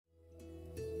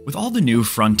With all the new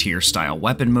Frontier-style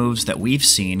weapon moves that we've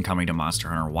seen coming to Monster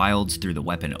Hunter Wilds through the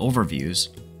weapon overviews,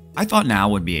 I thought now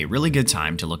would be a really good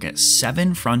time to look at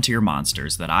 7 Frontier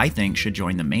monsters that I think should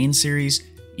join the main series,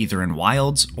 either in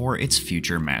Wilds or its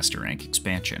future Master Rank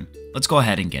expansion. Let's go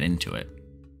ahead and get into it.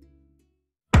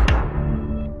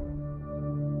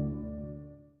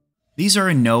 These are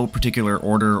in no particular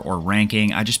order or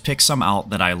ranking, I just picked some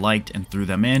out that I liked and threw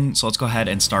them in, so let's go ahead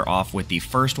and start off with the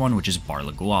first one, which is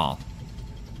Barlagual.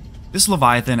 This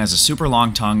Leviathan has a super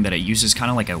long tongue that it uses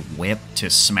kind of like a whip to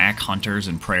smack hunters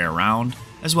and prey around,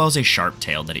 as well as a sharp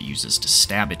tail that it uses to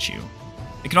stab at you.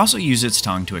 It can also use its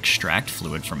tongue to extract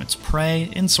fluid from its prey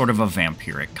in sort of a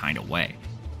vampiric kind of way.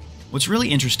 What's really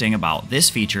interesting about this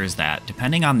feature is that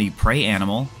depending on the prey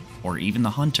animal, or even the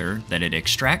hunter that it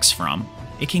extracts from,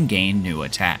 it can gain new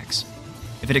attacks.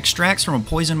 If it extracts from a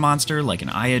poison monster like an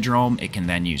Iodrome, it can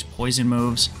then use poison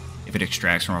moves. If it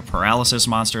extracts from a paralysis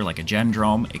monster like a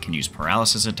Gendrome, it can use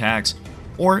paralysis attacks.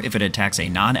 Or if it attacks a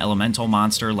non-elemental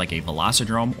monster like a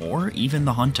Velocidrome or even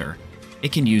the hunter,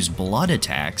 it can use blood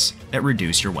attacks that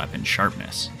reduce your weapon's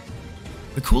sharpness.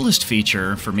 The coolest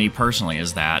feature for me personally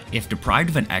is that if deprived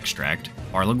of an extract,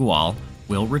 Barlagual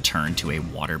will return to a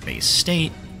water-based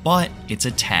state, but its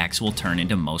attacks will turn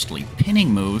into mostly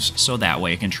pinning moves so that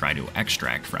way it can try to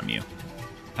extract from you.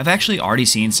 I've actually already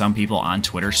seen some people on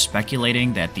Twitter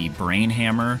speculating that the Brain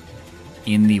Hammer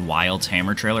in the Wilds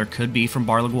Hammer trailer could be from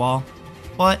Barlagual,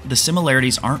 but the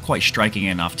similarities aren't quite striking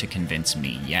enough to convince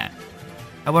me yet.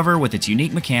 However, with its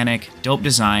unique mechanic, dope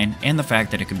design, and the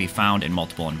fact that it can be found in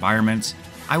multiple environments,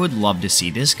 I would love to see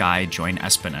this guy join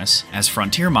Espinus as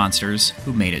Frontier monsters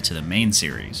who made it to the main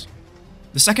series.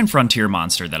 The second Frontier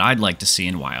monster that I'd like to see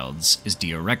in Wilds is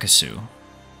Diorekasu.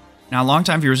 Now,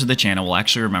 longtime viewers of the channel will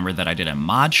actually remember that I did a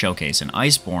mod showcase in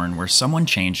Iceborne where someone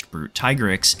changed Brute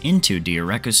Tigrex into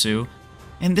Diorekasu,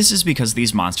 and this is because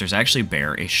these monsters actually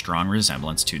bear a strong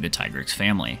resemblance to the Tigrex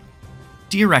family.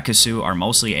 Diorekasu are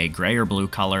mostly a gray or blue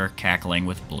color, cackling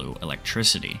with blue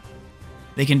electricity.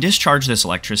 They can discharge this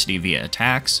electricity via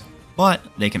attacks, but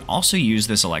they can also use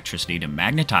this electricity to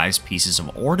magnetize pieces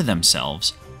of ore to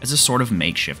themselves as a sort of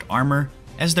makeshift armor,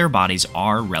 as their bodies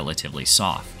are relatively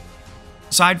soft.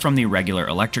 Aside from the regular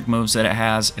electric moves that it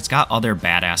has, it's got other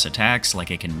badass attacks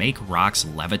like it can make rocks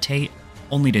levitate,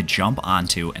 only to jump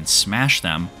onto and smash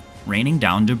them, raining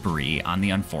down debris on the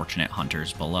unfortunate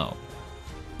hunters below.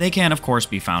 They can of course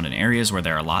be found in areas where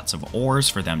there are lots of ores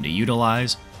for them to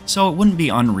utilize, so it wouldn't be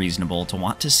unreasonable to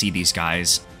want to see these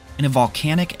guys in a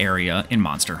volcanic area in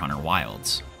Monster Hunter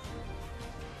Wilds.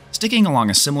 Sticking along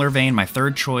a similar vein, my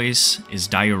third choice is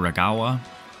Dioragawa.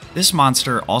 This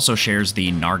monster also shares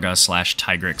the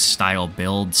Narga/Tigrex style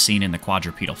build seen in the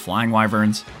quadrupedal flying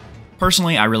wyverns.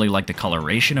 Personally, I really like the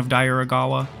coloration of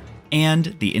Dioragawa,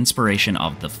 and the inspiration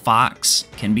of the fox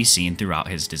can be seen throughout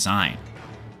his design.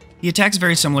 He attacks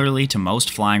very similarly to most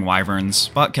flying wyverns,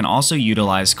 but can also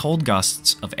utilize cold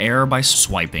gusts of air by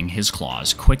swiping his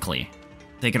claws quickly.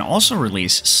 They can also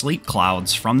release sleep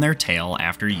clouds from their tail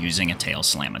after using a tail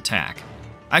slam attack.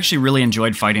 I actually really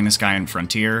enjoyed fighting this guy in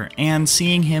Frontier, and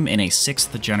seeing him in a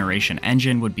 6th generation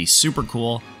engine would be super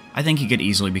cool. I think he could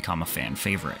easily become a fan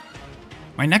favorite.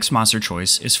 My next monster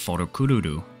choice is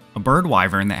Photokururu, a bird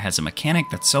wyvern that has a mechanic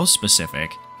that's so specific,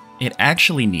 it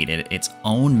actually needed its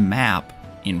own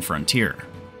map in Frontier.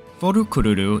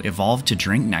 Photokururu evolved to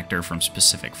drink nectar from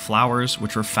specific flowers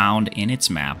which were found in its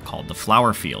map called the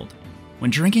Flower Field. When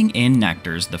drinking in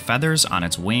nectars, the feathers on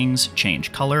its wings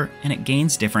change color, and it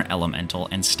gains different elemental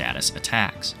and status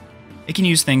attacks. It can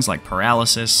use things like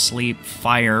paralysis, sleep,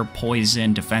 fire,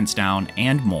 poison, defense down,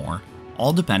 and more,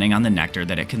 all depending on the nectar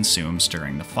that it consumes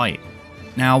during the fight.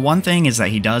 Now, one thing is that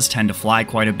he does tend to fly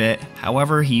quite a bit,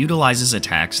 however, he utilizes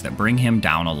attacks that bring him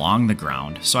down along the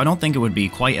ground, so I don't think it would be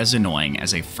quite as annoying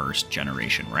as a 1st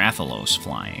generation Rathalos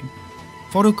flying.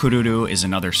 Photokururu is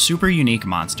another super unique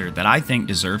monster that I think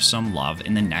deserves some love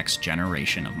in the next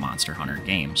generation of Monster Hunter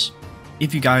games.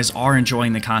 If you guys are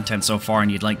enjoying the content so far and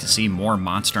you'd like to see more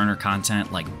Monster Hunter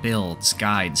content like builds,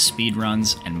 guides,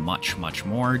 speedruns, and much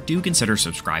more, do consider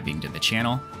subscribing to the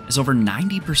channel, as over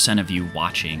 90% of you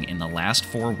watching in the last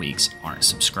 4 weeks aren't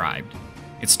subscribed.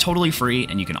 It's totally free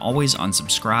and you can always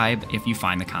unsubscribe if you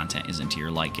find the content isn't to your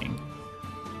liking.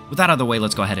 With that out of the way,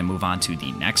 let's go ahead and move on to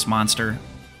the next monster.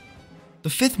 The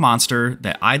 5th monster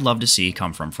that I'd love to see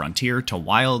come from Frontier to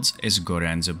Wilds is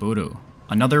Gorenzaburu,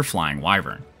 another flying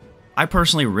wyvern. I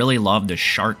personally really love the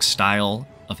shark style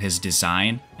of his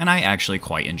design, and I actually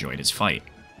quite enjoyed his fight.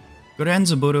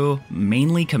 Gorenzaburu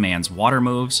mainly commands water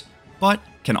moves, but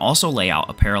can also lay out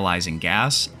a paralyzing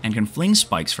gas, and can fling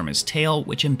spikes from his tail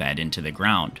which embed into the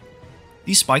ground.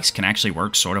 These spikes can actually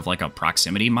work sort of like a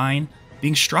proximity mine,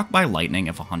 being struck by lightning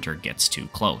if a hunter gets too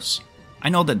close. I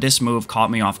know that this move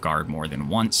caught me off guard more than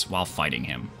once while fighting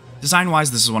him. Design-wise,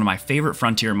 this is one of my favorite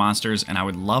Frontier monsters, and I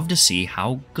would love to see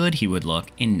how good he would look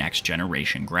in next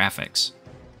generation graphics.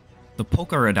 The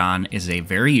Polkarodon is a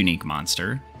very unique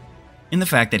monster, in the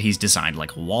fact that he's designed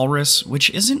like a walrus, which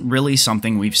isn't really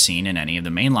something we've seen in any of the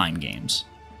mainline games.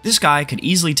 This guy could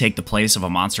easily take the place of a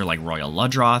monster like Royal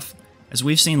Ludroth, as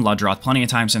we've seen Ludroth plenty of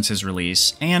times since his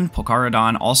release, and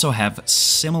Polkarodon also have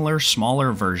similar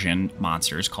smaller version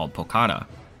monsters called Polkara.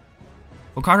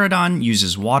 Polkarodon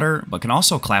uses water, but can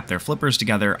also clap their flippers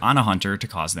together on a hunter to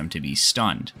cause them to be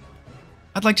stunned.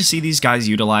 I'd like to see these guys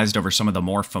utilized over some of the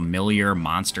more familiar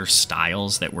monster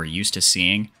styles that we're used to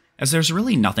seeing, as there's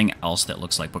really nothing else that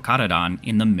looks like Polkarodon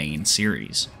in the main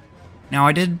series. Now,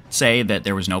 I did say that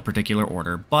there was no particular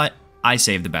order, but I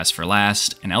saved the best for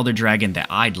last. An Elder Dragon that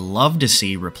I'd love to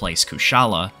see replace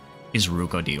Kushala is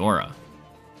Rukodiora.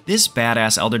 This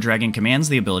badass Elder Dragon commands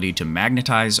the ability to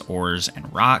magnetize ores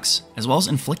and rocks, as well as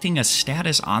inflicting a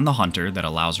status on the hunter that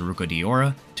allows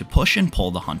Rukodiora to push and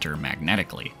pull the hunter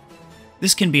magnetically.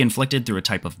 This can be inflicted through a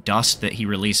type of dust that he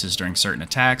releases during certain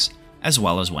attacks, as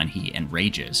well as when he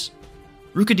enrages.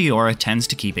 Rukodiora tends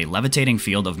to keep a levitating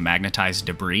field of magnetized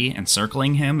debris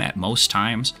encircling him at most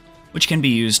times, which can be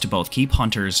used to both keep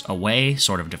hunters away,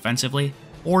 sort of defensively,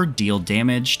 or deal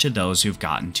damage to those who've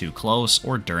gotten too close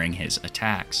or during his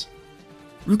attacks.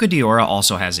 Rukodiora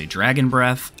also has a Dragon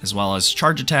Breath, as well as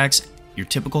charge attacks, your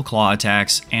typical claw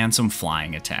attacks, and some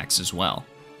flying attacks as well.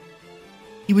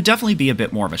 He would definitely be a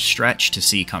bit more of a stretch to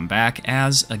see come back,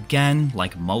 as, again,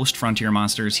 like most Frontier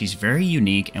monsters, he's very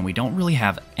unique and we don't really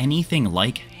have anything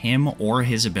like him or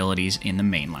his abilities in the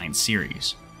mainline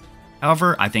series.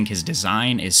 However, I think his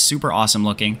design is super awesome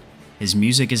looking, his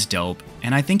music is dope,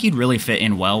 and I think he'd really fit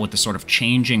in well with the sort of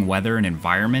changing weather and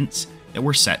environments that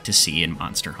we're set to see in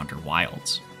Monster Hunter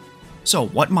Wilds. So,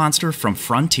 what monster from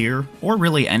Frontier, or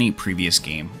really any previous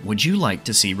game, would you like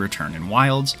to see return in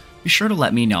Wilds? Be sure to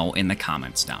let me know in the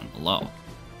comments down below.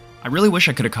 I really wish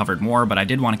I could have covered more, but I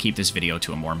did want to keep this video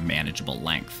to a more manageable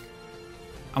length.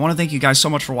 I want to thank you guys so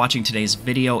much for watching today's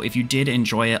video. If you did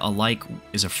enjoy it, a like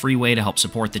is a free way to help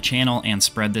support the channel and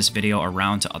spread this video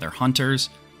around to other hunters.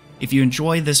 If you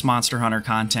enjoy this Monster Hunter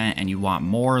content and you want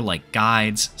more like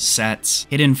guides, sets,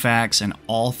 hidden facts, and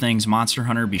all things Monster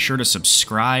Hunter, be sure to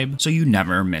subscribe so you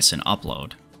never miss an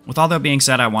upload. With all that being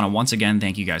said, I want to once again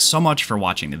thank you guys so much for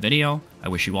watching the video. I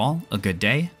wish you all a good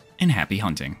day and happy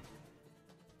hunting.